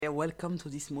Welcome to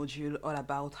this module all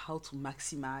about how to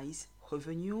maximize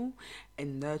revenue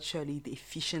and nurture it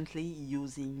efficiently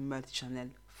using multi-channel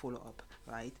follow-up,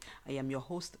 right? I am your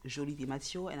host, Jolie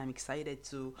DiMatteo, and I'm excited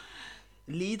to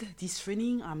lead this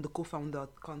training. I'm the co-founder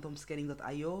of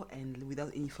quantumscaling.io, and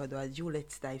without any further ado,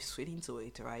 let's dive straight into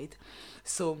it, right?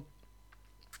 So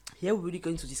here we're really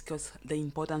going to discuss the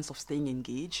importance of staying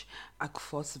engaged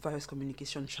across various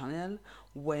communication channel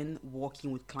when working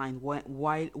with client,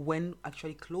 when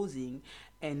actually closing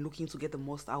and looking to get the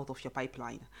most out of your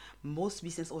pipeline. Most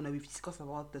business owner, we've discussed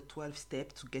about the 12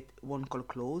 steps to get one call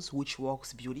close, which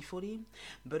works beautifully.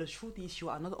 But the truth is you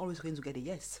are not always going to get a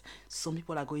yes. Some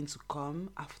people are going to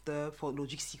come after for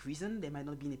logistic reason. They might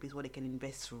not be in a place where they can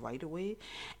invest right away.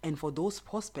 And for those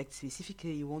prospects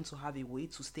specifically, you want to have a way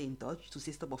to stay in touch, to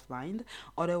stay top of mind.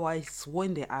 Otherwise,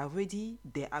 when they are ready,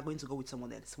 they are going to go with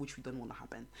someone else, which we don't want to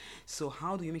happen. So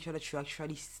how do you make sure that you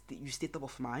actually you stay top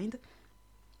of mind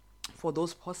for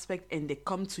those prospects and they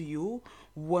come to you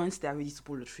once they're ready to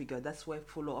pull the trigger? That's where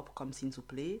follow-up comes into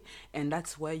play, and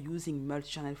that's where using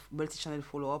multi-channel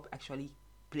follow-up actually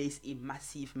plays a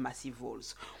massive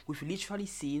roles. We've literally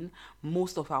seen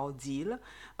most of our deal,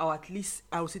 or at least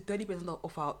I would say 30%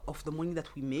 of the money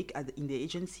that we make in the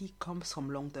agency comes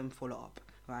from long-term follow-up,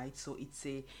 right? So it's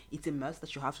a must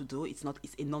that you have to do. It's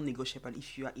a non-negotiable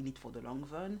if you are in it for the long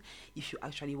run, if you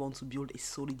actually want to build a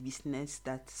solid business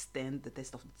that stand the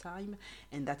test of the time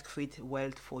and that create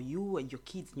wealth for you and your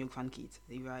kids and your grandkids,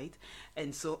 right?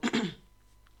 And so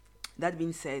that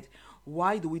being said,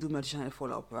 why do we do multi-channel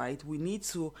follow-up, right? We need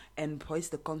to embrace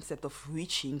the concept of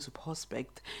reaching to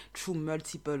prospect through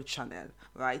multiple channel,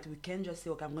 right? We can't just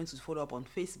say, okay, I'm going to follow up on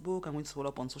Facebook, I'm going to follow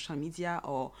up on social media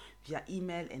or via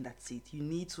email, and that's it. You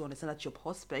need to understand that your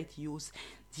prospect use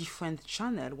different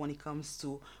channel when it comes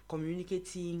to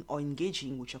communicating or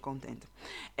engaging with your content.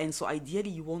 And so ideally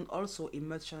you want also a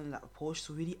multi-channel approach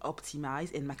to really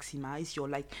optimize and maximize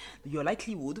your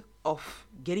likelihood of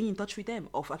getting in touch with them,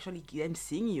 of actually them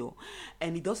seeing you.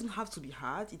 And it doesn't have to be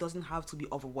hard, it doesn't have to be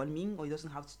overwhelming, or it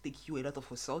doesn't have to take you a lot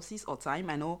of resources or time.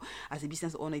 I know as a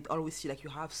business owner it always feel like you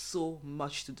have so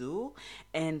much to do,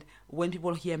 and when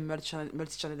people hear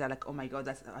multi-channel, they're like, oh my god,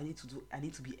 that's I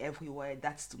need to be everywhere,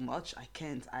 that's too much, I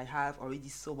can't, I have already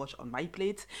so much on my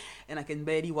plate and I can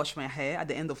barely wash my hair at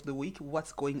the end of the week.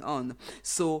 What's going on?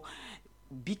 So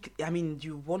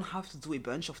you won't have to do a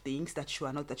bunch of things that you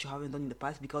haven't done in the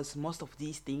past, because most of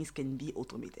these things can be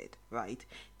automated, right?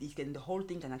 The whole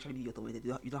thing can actually be automated.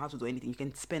 You don't have to do anything. You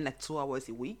can spend like 2 hours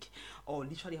a week, or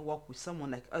literally work with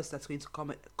someone like us that's going to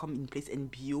come in place and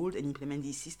build and implement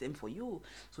this system for you,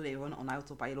 so they run on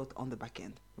autopilot on the back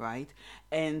end, right?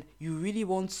 And you really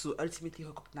want to ultimately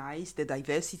recognize the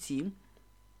diversity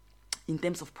in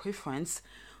terms of preference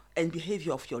and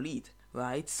behavior of your lead,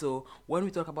 right? So when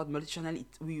we talk about multi-channel,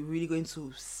 we're really going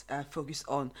to focus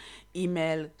on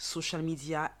email, social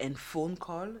media, and phone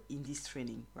call in this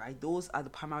training, right? Those are the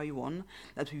primary one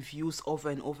that we've used over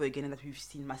and over again and that we've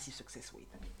seen massive success with.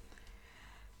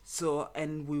 So,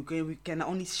 and we can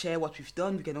only share what we've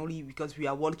done. We can only, because we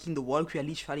are walking the walk, we are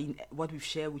literally, what we've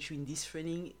shared with you in this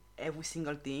training, every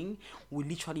single thing, we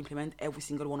literally implement every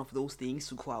single one of those things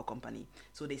to grow our company.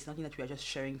 So there's nothing that we are just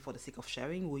sharing for the sake of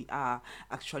sharing. We are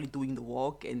actually doing the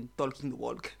work and talking the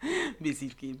walk,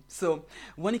 basically. So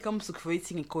when it comes to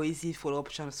creating a cohesive follow-up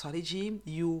channel strategy,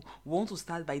 you want to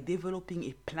start by developing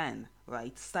a plan,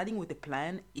 right? Starting with a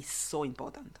plan is so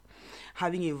important.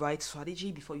 Having a right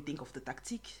strategy before you think of the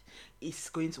tactic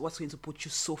is what's going to put you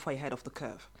so far ahead of the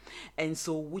curve. And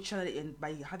so which channel, and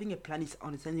by having a plan is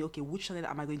understanding, okay, which channel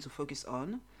am I going to focus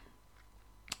on,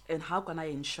 and how can I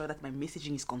ensure that my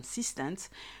messaging is consistent,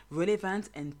 relevant,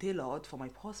 and tailored for my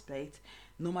prospect,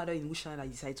 no matter in which channel I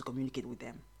decide to communicate with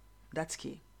them. That's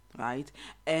key, right?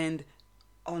 And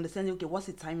understanding, okay, what's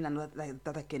the timeline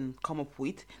that I can come up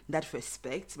with that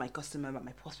respects my customer,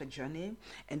 my prospect journey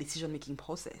and decision making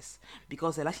process.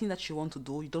 Because the last thing that you want to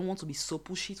do, you don't want to be so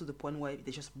pushy to the point where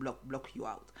they just block you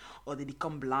out, or they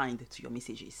become blind to your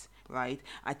messages, right?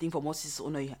 I think for most business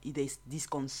owners, there's this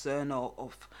concern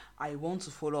of I want to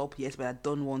follow up, yes, but I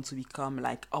don't want to become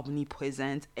like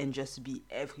omnipresent and just be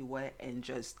everywhere and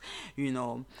just,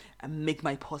 make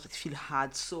my prospects feel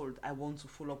hard sold. I want to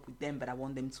follow up with them, but I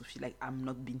want them to feel like I'm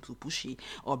not being too pushy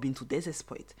or being too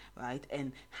desperate, right?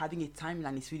 And having a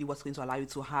timeline is really what's going to allow you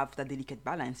to have that delicate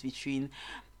balance between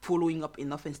following up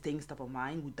enough and staying top of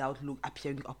mind without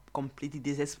appearing completely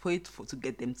desperate to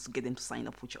get them to sign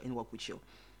up with you and work with you.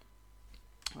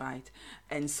 Right.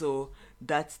 And so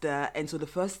the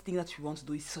first thing that we want to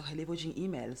do is leveraging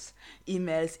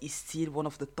emails is still one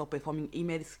of the top performing.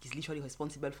 Emails is literally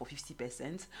responsible for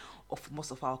 50% of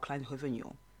most of our client revenue,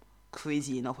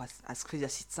 crazy enough, as crazy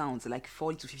as it sounds, like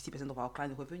 40 to 50% of our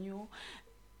client revenue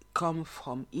come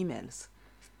from emails.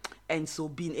 And so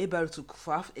being able to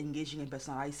craft engaging and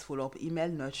personalized follow-up email,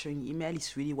 nurturing email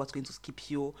is really what's going to keep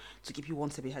you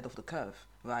one step ahead of the curve,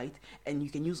 right? And you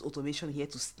can use automation here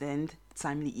to send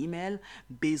timely email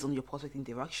based on your prospect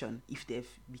interaction. If they've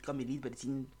become a lead but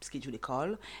didn't schedule a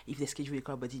call, if they schedule a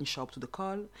call but didn't show up to the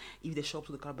call, if they show up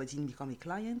to the call but didn't become a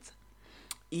client,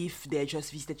 if they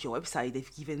just visited your website,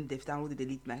 they've downloaded the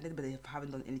lead magnet, but they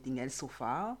haven't done anything else so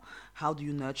far. How do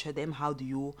you nurture them? How do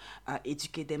you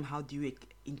educate them? How do you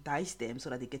entice them so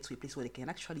that they get to a place where they can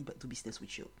actually do business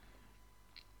with you?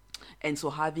 And so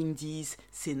having these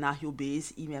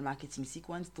scenario-based email marketing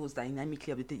sequence, those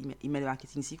dynamically updated email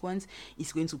marketing sequence,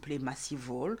 is going to play a massive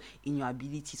role in your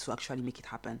ability to actually make it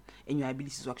happen, and your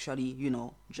ability to actually,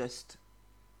 just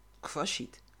crush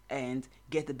it and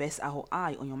get the best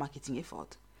ROI on your marketing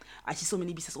effort. I see so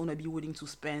many business owners be willing to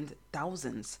spend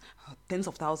thousands, tens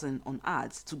of thousands on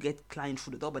ads to get clients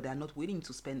through the door, but they're not willing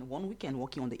to spend one weekend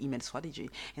working on the email strategy.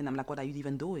 And I'm like, what are you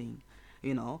even doing?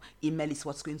 Email is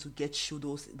what's going to get you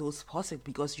those prospects,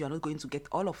 because you are not going to get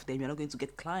all of them. You're not going to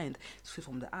get clients straight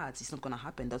from the ads. It's not going to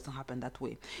happen. It doesn't happen that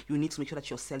way. You need to make sure that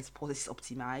your sales process is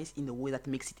optimized in a way that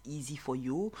makes it easy for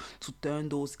you to turn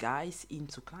those guys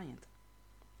into clients.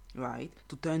 Right?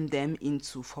 To turn them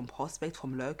from prospect,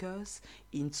 from lurkers,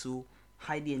 into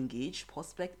highly engaged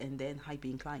prospect, and then high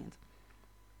paying client.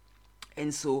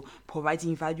 And so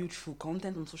providing value through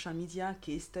content on social media,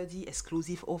 case study,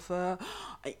 exclusive offer,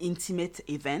 intimate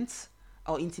events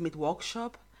or intimate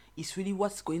workshop is really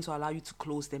what's going to allow you to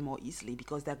close them more easily,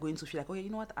 because they're going to feel like, okay, you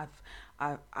know what,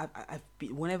 I've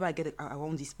been, whenever I get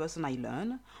around this person, I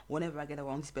learn. Whenever I get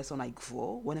around this person, I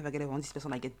grow. Whenever I get around this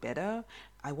person, I get better.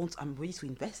 I'm ready to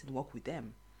invest and work with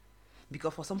them.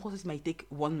 Because for some process, it might take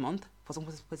 1 month. For some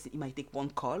process, it might take one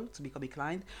call to become a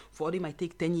client. For others, it might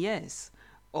take 10 years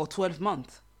or 12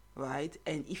 months. Right?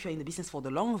 And if you're in the business for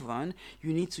the long run,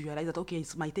 you need to realize that, okay,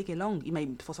 it might take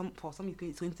for some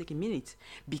it's going to take a minute,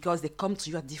 because they come to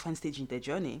you at different stages in their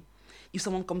journey. If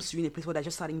someone comes to you in a place where they're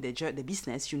just starting their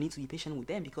business, you need to be patient with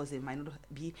them, because they might not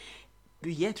be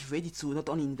yet ready to not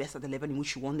only invest at the level in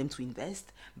which you want them to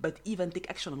invest, but even take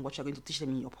action on what you're going to teach them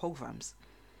in your programs.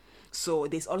 So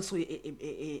there's also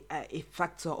a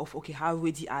factor of, okay, how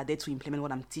ready are they to implement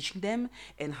what I'm teaching them,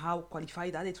 and how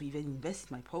qualified are they to even invest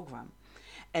in my program.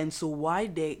 And so while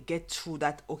they get through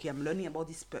that, okay, I'm learning about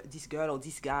this girl or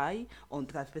this guy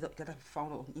that I've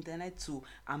found on the internet, to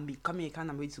I'm becoming a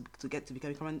client, I'm ready to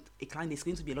become a client, there's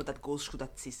going to be a lot that goes through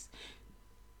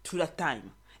that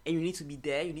time. And you need to be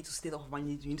there, you need to stay top of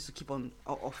mind, you need to keep on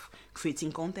of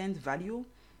creating content, value,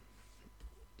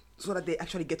 so that they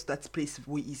actually get to that place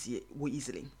way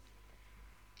easily.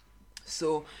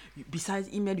 So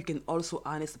besides email, you can also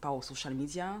harness the power of social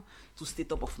media to stay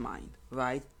top of mind,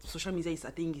 right? Social media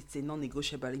I think it's a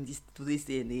non-negotiable in today's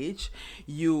day and age.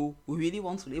 You really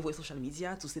want to leverage social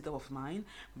media to stay top of mind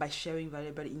by sharing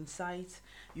valuable insights.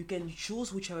 You can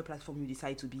choose whichever platform you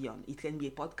decide to be on. It can be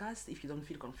a podcast if you don't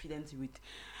feel confident with,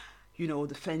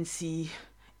 the fancy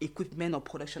equipment or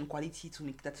production quality to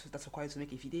make that's required to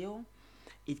make a video.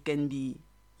 It can be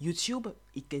YouTube,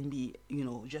 it can be,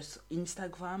 just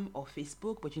Instagram or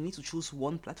Facebook, but you need to choose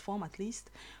one platform at least,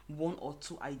 one or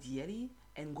two ideally,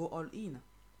 and go all in.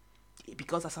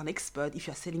 Because as an expert, if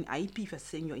you're selling IP, if you're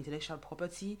selling your intellectual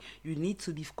property, you need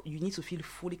to feel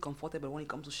fully comfortable when it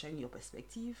comes to sharing your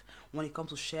perspective, when it comes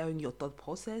to sharing your thought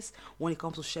process, when it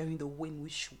comes to sharing the way in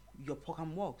which your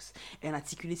program works, and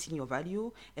articulating your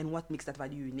value and what makes that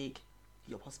value unique to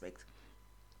your prospect.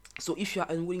 So if you are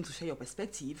unwilling to share your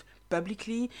perspective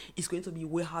publicly, it's going to be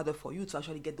way harder for you to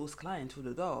actually get those clients through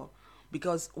the door.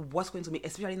 Because what's going to make,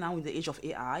 especially now in the age of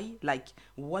AI, like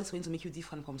what's going to make you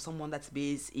different from someone that's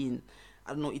based in,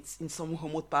 it's in some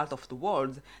remote part of the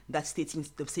world that's stating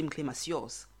the same claim as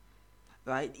yours,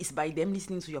 right? It's by them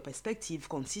listening to your perspective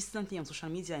consistently on social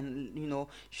media and,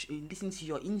 listening to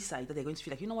your insight, that they're going to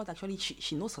feel like, you know what, actually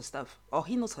she knows her stuff, or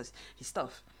he knows his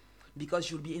stuff.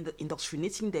 Because you'll be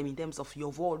indoctrinating them in terms of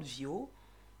your worldview,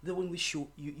 the way in which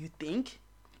you think.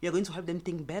 You're going to help them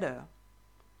think better,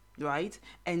 right?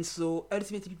 And so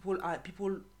ultimately, people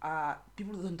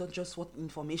don't just want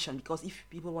information, because if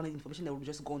people wanted information, they would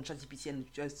just go on ChatGPT and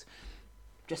just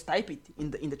type it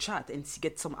in the chat and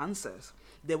get some answers.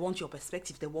 They want your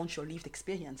perspective. They want your lived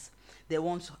experience. They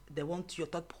want your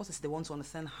thought process. They want to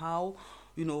understand how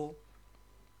you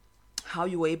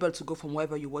were able to go from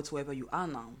wherever you were to wherever you are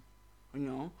now.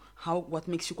 What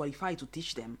makes you qualified to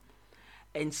teach them.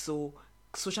 And so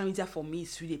social media for me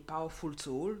is really a powerful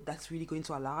tool that's really going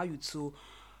to allow you to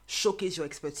showcase your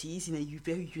expertise in a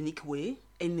very unique way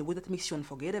and in a way that makes you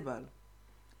unforgettable.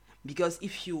 Because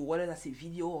if you, whether that's a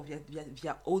video or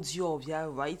via audio or via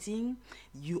writing,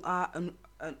 you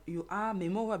are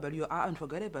memorable, you are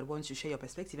unforgettable once you share your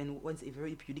perspective, and once a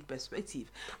very unique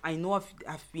perspective. I know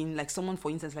I've been like someone, for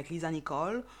instance, like Lisa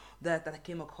Nicole, that I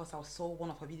came across. I saw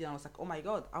one of her videos and I was like, oh my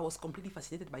god, I was completely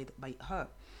fascinated by her.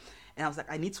 And I was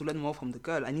like, I need to learn more from the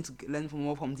girl. I need to learn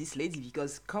more from this lady,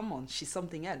 because come on, she's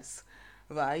something else,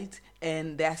 right?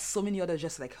 And there are so many others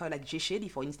just like her, like Jay Shady,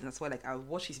 for instance, as well. Like I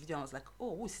watched his video and I was like,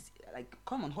 oh, like,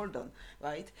 come on, hold on,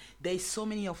 right? There's so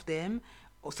many of them,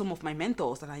 or some of my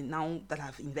mentors that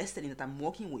I've invested in, that I'm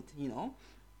working with,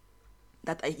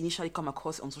 that I initially come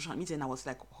across on social media, and I was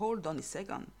like, hold on a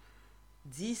second.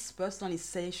 This person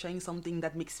is sharing something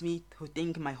that makes me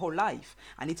think my whole life.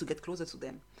 I need to get closer to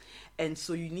them. And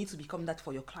so you need to become that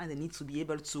for your client. They need to be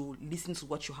able to listen to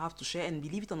what you have to share, and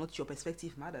believe it or not, your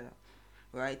perspective matter,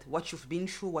 right? What you've been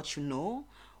through, what you know,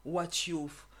 what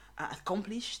you've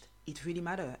accomplished, it really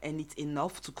matters, and it's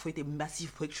enough to create a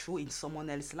massive breakthrough in someone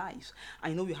else's life.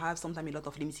 I know we have sometimes a lot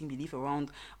of limiting belief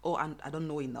around, oh, I don't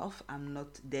know enough, I'm not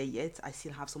there yet, I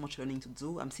still have so much learning to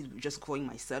do, I'm still just growing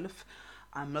myself,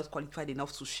 I'm not qualified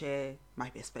enough to share my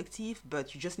perspective.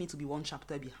 But you just need to be one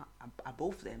chapter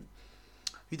above them.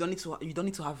 You don't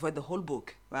need to have read the whole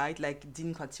book, right? Like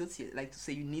Dean Quatiotti, like to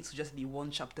say, you need to just be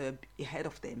one chapter ahead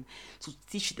of them, to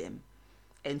teach them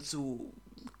and to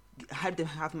help them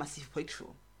have massive breakthrough.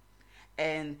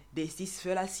 And there's this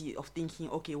fallacy of thinking,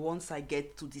 okay, once I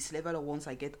get to this level, or once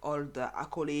I get all the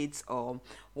accolades, or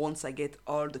once I get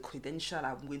all the credential,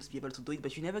 I'm going to be able to do it.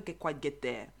 But you never quite get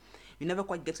there. You never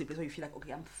quite get to a place where you feel like,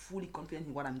 okay, I'm fully confident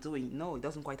in what I'm doing. No, it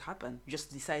doesn't quite happen. You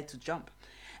just decide to jump.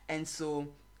 And so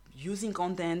using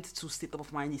content to stay top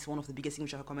of mind is one of the biggest things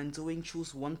which I recommend doing.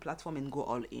 Choose one platform and go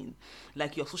all in.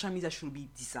 Like, your social media should be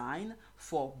designed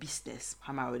for business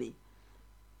primarily.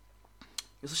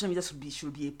 Your social media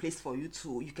should be a place for you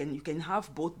to, you can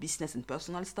have both business and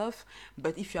personal stuff.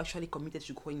 But if you're actually committed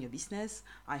to growing your business,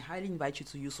 I highly invite you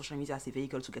to use social media as a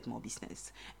vehicle to get more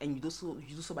business. And you do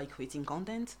so by creating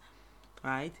content,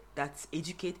 right, that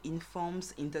educate,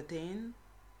 informs, entertain,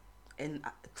 and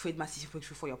create massive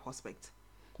breakthrough for your prospect.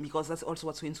 Because that's also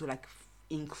what's going to like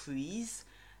increase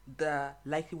the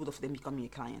likelihood of them becoming a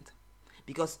client.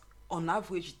 Because on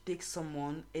average, it takes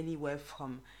someone anywhere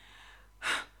from,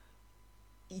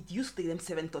 it used to take them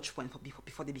 7 touch points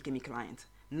before they became a client.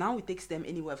 Now it takes them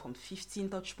anywhere from 15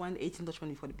 touch points, 18 touch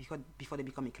points before they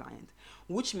become a client.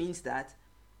 Which means that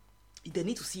they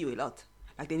need to see you a lot.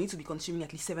 Like, they need to be consuming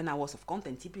at least 7 hours of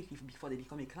content typically before they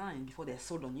become a client, before they're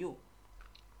sold on you.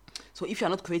 So if you're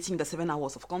not creating the 7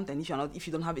 hours of content, if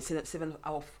you don't have a 7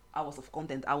 hours of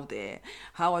content out there,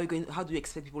 how do you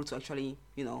expect people to actually,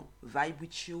 vibe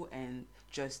with you and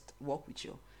just work with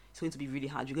you? It's going to be really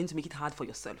hard. You're going to make it hard for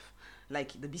yourself.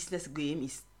 Like, the business game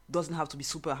doesn't have to be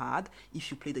super hard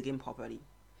if you play the game properly.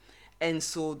 And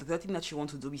so the third thing that you want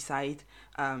to do beside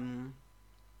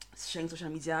sharing social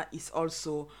media is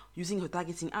also using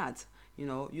retargeting ads.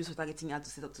 Use retargeting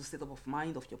ads to set up of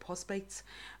mind of your prospects,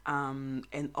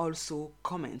 and also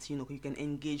comments. You can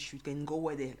engage. You can go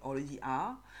where they already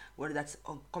are, whether that's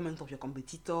a comment of your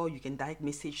competitor. You can direct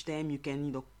message them. You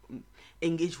can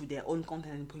engage with their own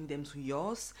content and bring them to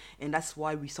yours. And that's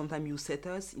why we sometimes use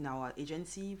setters in our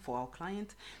agency for our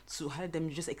client to help them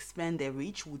just expand their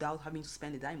reach without having to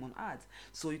spend a dime on ads.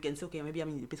 So you can say, okay, maybe I'm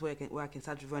in a place where I can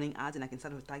start running ads and I can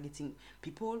start targeting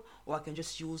people, or I can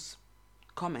just use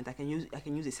comment. I can use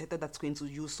a setter that's going to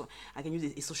use, I can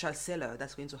use a social seller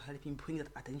that's going to help me bring that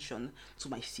attention to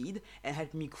my feed and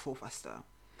help me grow faster.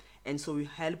 And so we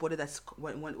help, whether that's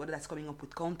coming up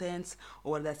with content,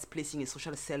 or whether that's placing a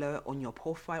social seller on your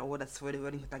profile, or whether that's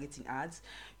running targeting ads.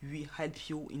 We help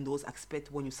you in those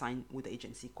aspects when you sign with the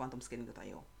agency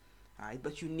quantumscaling.io. Right?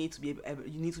 But you need to be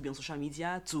on social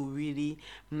media to really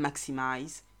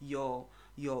maximize your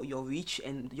reach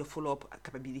and your follow-up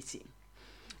capability.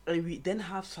 We then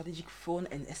have strategic phone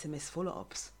and SMS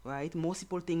follow-ups, right? Most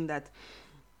people think that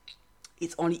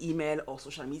it's only email or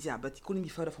social media, but it couldn't be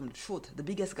further from the truth. The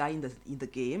biggest guy in the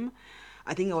game,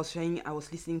 I think I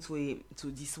was listening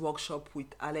to this workshop with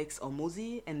Alex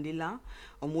Omozi and Lila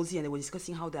Omozi, and they were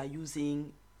discussing how they are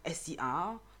using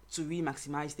SDR to really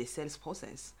maximize their sales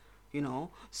process.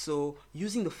 So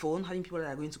using the phone, having people that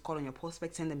are going to call on your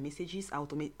prospects, send them messages,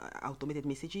 automated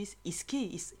messages is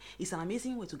key. It's an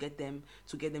amazing way to get them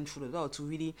through the door, to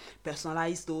really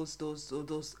personalize those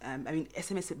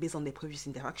SMS based on their previous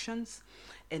interactions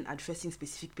and addressing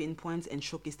specific pain points and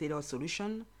showcase tailored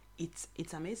solution. It's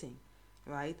amazing.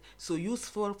 right? So use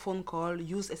phone call,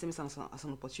 use SMS as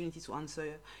an opportunity to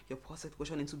answer your prospect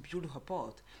question and to build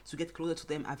rapport, to get closer to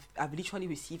them. I've literally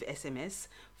received SMS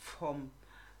from,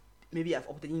 maybe I've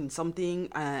opted in something,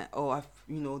 or I've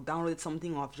downloaded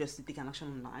something, or I've just taken action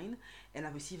online, and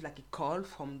I've received like a call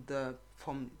from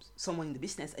someone in the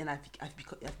business, and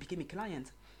I've become a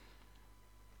client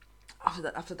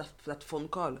after that phone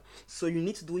call. So you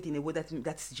need to do it in a way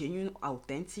that's genuine,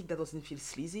 authentic, that doesn't feel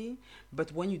sleazy.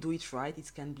 But when you do it right,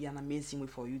 it can be an amazing way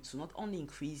for you to not only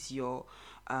increase your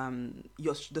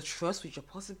the trust with your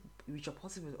possible,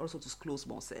 but also to close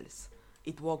more sales.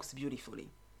 It works beautifully.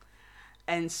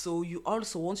 And so you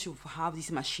also, once you have this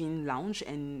machine launch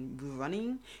and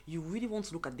running, you really want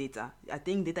to look at data. I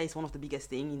think data is one of the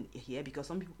biggest thing in here, because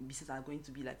some people businesses are going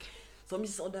to be like, some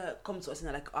business owner come to us and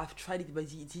they're like, I've tried it but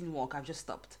it didn't work, I've just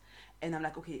stopped. And I'm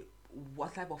like, okay,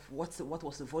 what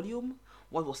was the volume,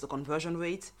 what was the conversion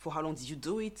rate, for how long did you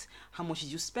do it, how much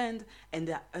did you spend? And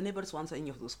they're unable to answer any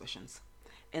of those questions.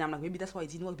 And I'm like, maybe that's why it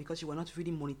didn't work, because you were not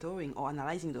really monitoring or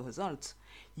analyzing the results.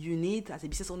 You need, as a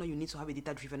business owner, you need to have a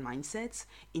data-driven mindset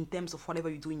in terms of whatever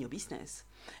you do in your business.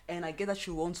 And I get that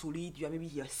you want to lead,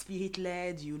 you're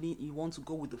spirit-led, you want to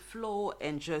go with the flow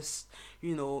and just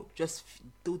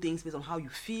do things based on how you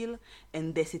feel.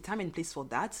 And there's a time and place for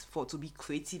that, for to be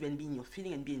creative and be in your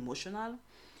feeling and be emotional.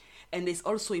 And there's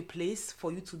also a place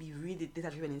for you to be really data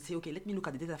driven and say, okay, let me look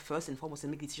at the data first and foremost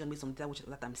and make decisions based on the data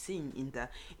that I'm seeing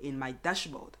in my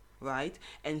dashboard, right?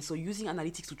 And so using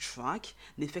analytics to track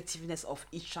the effectiveness of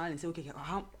each channel and say, okay,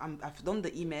 I've done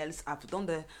the emails, I've done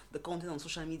the content on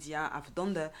social media, I've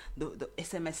done the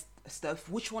SMS stuff.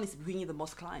 Which one is bringing the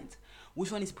most clients?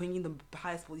 Which one is bringing the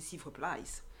highest positive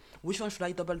replies? Which one should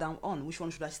I double down on? Which one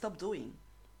should I stop doing?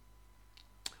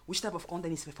 Which type of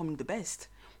content is performing the best?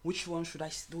 Which one should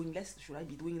I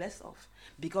be doing less of?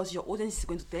 Because your audience is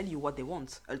going to tell you what they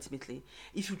want ultimately.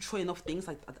 If you throw enough things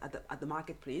at the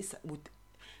marketplace with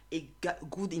a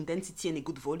good intensity and a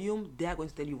good volume, they are going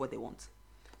to tell you what they want.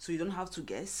 So you don't have to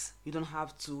guess. You don't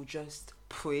have to just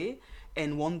pray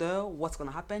and wonder what's going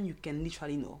to happen. You can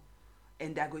literally know.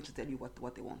 And they're going to tell you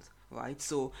what they want, right?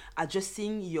 So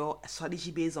adjusting your strategy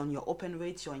based on your open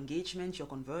rates, your engagement, your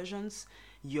conversions,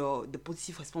 the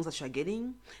positive response that you're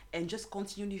getting, and just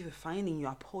continually refining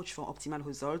your approach for optimal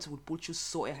results will put you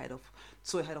so ahead of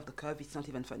the curve. It's not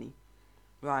even funny,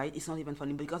 right? It's not even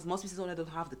funny, because most business owners don't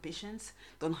have the patience,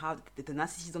 don't have the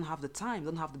tenacity, don't have the time,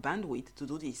 don't have the bandwidth to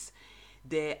do this.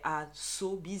 They are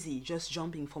so busy just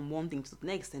jumping from one thing to the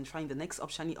next and trying the next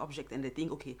shiny object, and they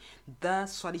think, okay, that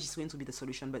strategy is going to be the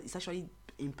solution, but it's actually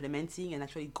implementing and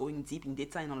actually going deep in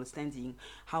data and understanding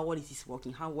how well is this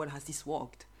working, how well has this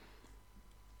worked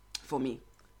for me,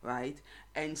 right?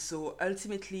 And so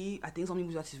ultimately, I think something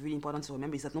that is really important to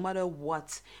remember is that no matter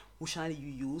which channel you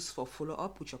use for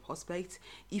follow-up with your prospect,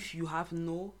 if you have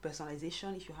no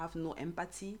personalization, if you have no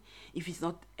empathy, if it's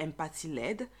not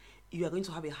empathy-led, you are going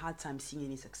to have a hard time seeing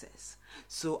any success.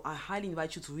 So I highly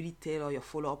invite you to really tailor your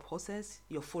follow-up process,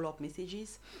 your follow-up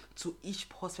messages to each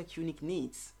prospect unique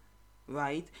needs,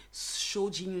 right? Show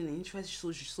genuine interest,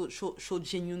 show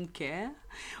genuine care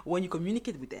when you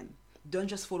communicate with them. Don't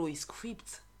just follow a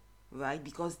script, right?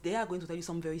 Because they are going to tell you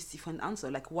some very different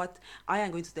answer. Like what I am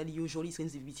going to tell you usually is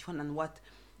going to be different than what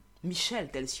Michelle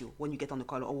tells you when you get on the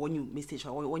call, or when you message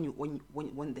her, or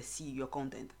when they see your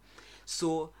content.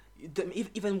 So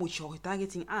even with your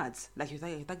retargeting ads, like your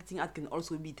retargeting ad can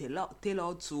also be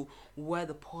tailored to where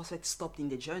the prospect stopped in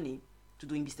the journey to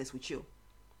doing business with you.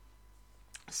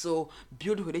 So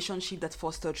build a relationship that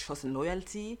fosters trust and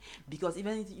loyalty, because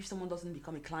even if someone doesn't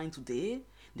become a client today,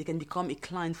 they can become a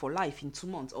client for life in 2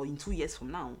 months or in 2 years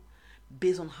from now,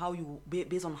 based on the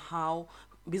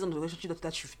relationship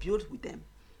that you've built with them.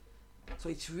 So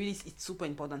it's super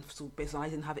important to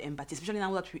personalize and have empathy, especially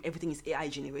now that everything is AI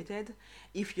generated.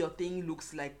 If your thing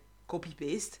looks like copy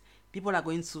paste, people are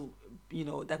going to,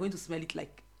 they're going to smell it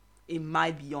like a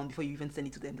mile beyond before you even send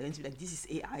it to them. They're going to be like, this is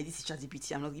AI, this is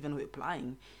ChatGPT, I'm not even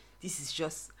replying. This is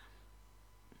just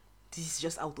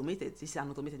automated. This is an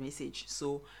automated message.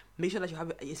 So make sure that you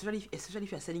have, especially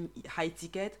if you're selling high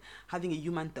ticket, having a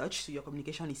human touch to your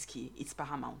communication is key. It's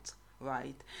paramount,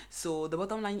 right? So the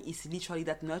bottom line is literally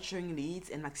that nurturing leads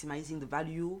and maximizing the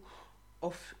value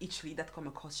of each lead that come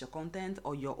across your content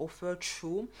or your offer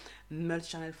through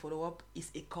multi-channel follow-up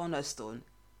is a cornerstone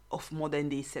of modern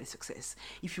day sales success.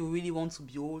 If you really want to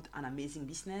build an amazing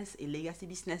business, a legacy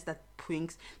business that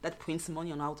prints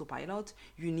money on autopilot,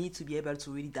 you need to be able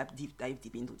to really dive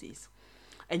deep into this.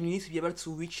 And you need to be able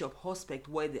to reach your prospect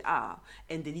where they are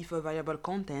and deliver valuable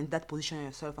content that position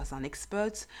yourself as an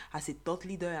expert, as a thought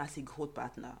leader, as a growth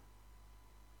partner.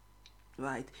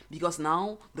 right? Because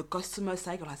now the customer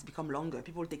cycle has become longer.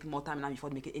 People take more time now before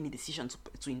making any decision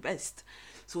to invest.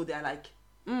 So they're like,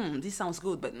 this sounds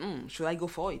good, but should I go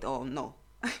for it or no?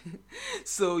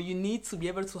 So you need to be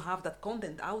able to have that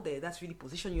content out there that's really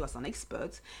position you as an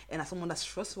expert and as someone that's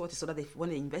trustworthy, so that when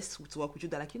they invest to work with you,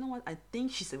 they're like, you know what, I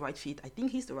think she's the right fit. I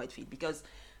think he's the right fit. Because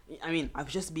I mean, I've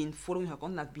just been following her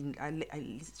content. I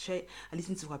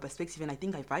listen to her perspective, and I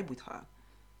think I vibe with her.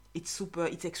 It's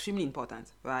extremely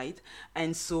important, right?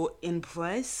 And so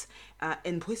embrace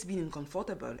being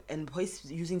uncomfortable, embrace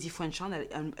using different channels,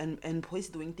 and embrace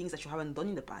doing things that you haven't done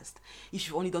in the past. If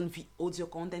you've only done audio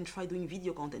content, try doing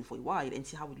video content for a while and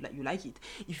see how you like it.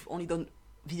 If you've only done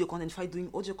video content, try doing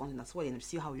audio content as well and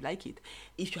see how you like it.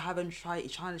 If you haven't tried a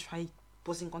channel, try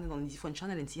posting content on a different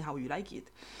channel and see how you like it.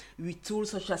 With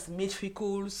tools such as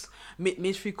Metrical,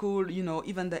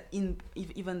 even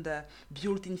the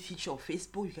built-in feature of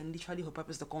Facebook, you can literally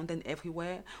repurpose the content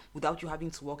everywhere without you having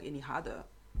to work any harder.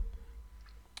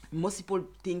 Most people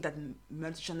think that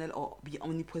multi-channel or be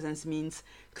omnipresence means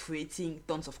creating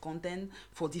tons of content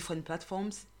for different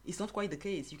platforms. It's not quite the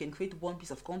case. You can create one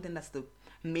piece of content that's the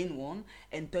main one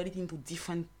and turn it into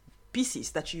different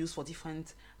pieces that you use for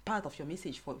different part of your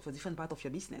message, for different part of your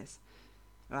business,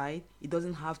 right? It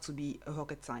doesn't have to be a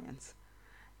rocket science.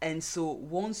 And so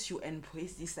once you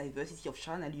embrace this diversity of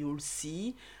channel, you'll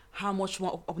see how much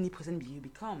more omnipresent you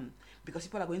become, because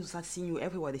people are going to start seeing you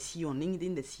everywhere. They see you on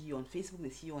LinkedIn, they see you on Facebook, they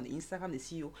see you on Instagram, they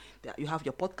see you have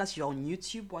your podcast, you're on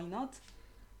YouTube. Why not?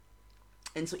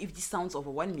 And so if this sounds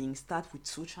overwhelming, start with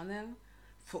 2 channels,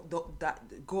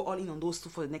 go all in on those 2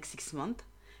 for the next 6 months,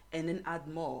 and then add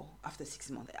more after 6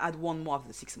 months. Add one more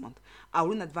after 6 months. I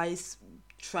wouldn't advise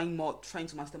trying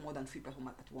to master more than 3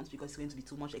 platforms at once, because it's going to be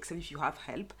too much, except if you have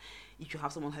help. If you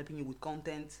have someone helping you with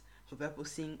content,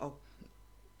 repurposing, or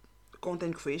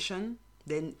content creation,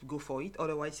 then go for it.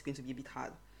 Otherwise, it's going to be a bit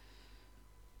hard.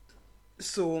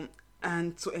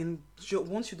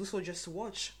 Once you do so, just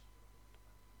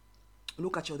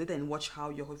look at your data and watch how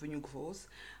your revenue grows,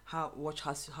 how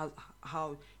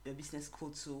your business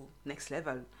grows to next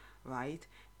level, right?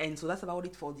 And so that's about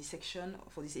it for this section,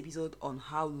 for this episode, on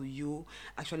how do you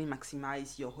actually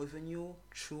maximize your revenue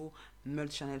through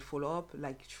multi-channel follow-up,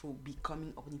 like through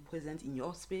becoming omnipresent in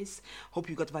your space. Hope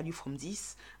you got value from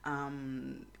this.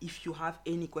 If you have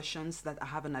any questions that I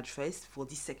haven't addressed for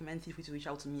this segment, feel free to reach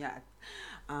out to me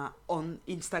on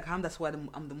Instagram. That's where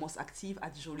I'm the most active,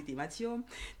 at Jolie Mathieu.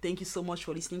 Thank you so much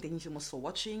for listening. Thank you so much for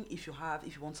watching. If you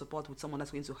want support with someone that's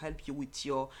going to help you with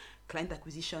your client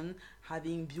acquisition,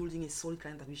 building a solid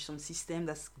client acquisition system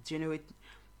that's generate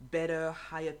better,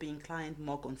 higher paying client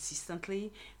more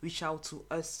consistently, reach out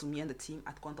to me and the team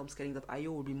at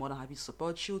quantumscaling.io. We'll be more than happy to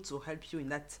support you, to help you in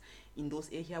those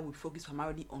areas. We focus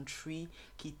primarily on 3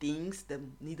 key things: the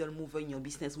needle mover in your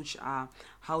business, which are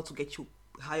how to get you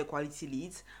higher quality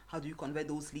leads, how do you convert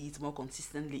those leads more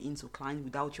consistently into clients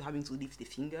without you having to lift the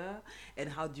finger, and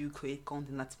how do you create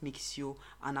content that makes you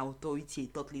an authority, a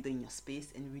thought leader in your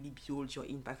space, and really build your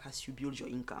impact as you build your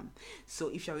income. So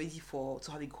if you're ready to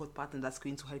have a growth partner that's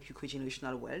going to help you create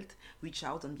generational wealth, reach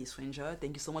out and be a stranger.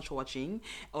 Thank you so much for watching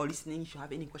or listening. If you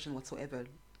have any question whatsoever,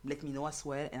 let me know as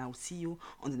well, and I'll see you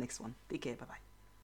on the next one. Take care. Bye bye.